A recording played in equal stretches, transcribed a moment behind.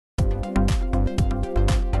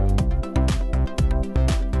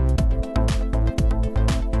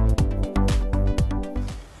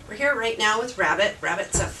right now with Rabbit.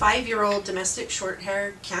 Rabbit's a 5-year-old domestic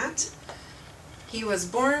short-haired cat. He was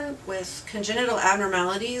born with congenital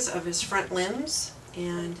abnormalities of his front limbs,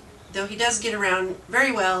 and though he does get around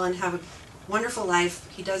very well and have a wonderful life,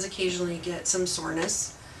 he does occasionally get some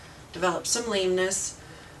soreness, develop some lameness.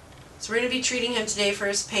 So we're going to be treating him today for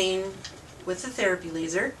his pain with the therapy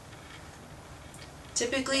laser.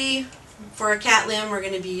 Typically, for a cat limb, we're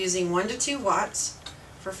going to be using 1 to 2 watts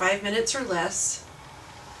for 5 minutes or less.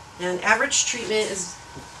 And average treatment is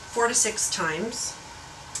 4 to 6 times.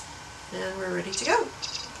 And we're ready to go.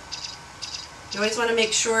 You always want to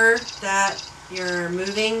make sure that you're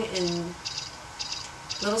moving in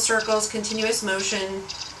little circles, continuous motion,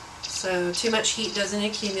 so too much heat doesn't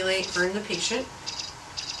accumulate, burn the patient.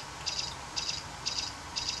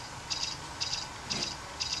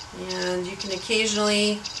 And you can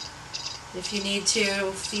occasionally, if you need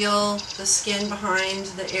to, feel the skin behind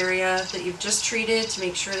the area that you've just treated to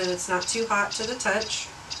make sure that it's not too hot to the touch.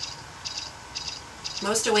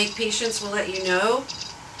 Most awake patients will let you know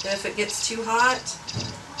if it gets too hot,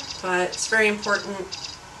 but it's very important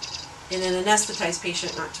in an anesthetized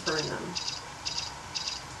patient not to burn them.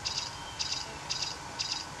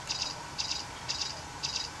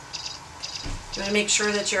 You want to make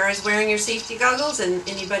sure that you're always wearing your safety goggles, and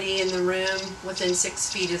anybody in the room within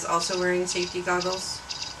 6 feet is also wearing safety goggles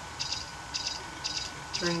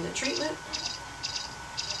during the treatment.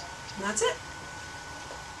 And that's it.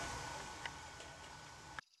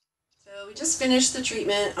 So we just finished the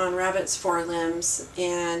treatment on Rabbit's forelimbs,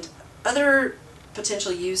 and other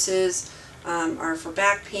potential uses are for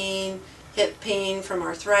back pain, hip pain from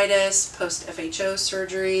arthritis, post-FHO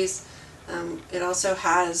surgeries. It also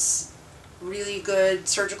has really good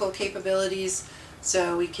surgical capabilities,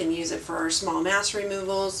 so we can use it for our small mass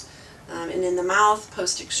removals, and in the mouth,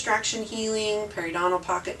 post-extraction healing, periodontal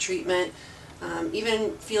pocket treatment,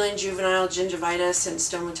 even feline juvenile gingivitis and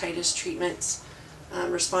stomatitis treatments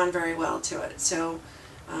respond very well to it. So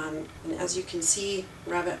and as you can see,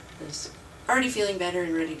 Rabbit is already feeling better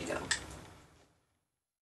and ready to go.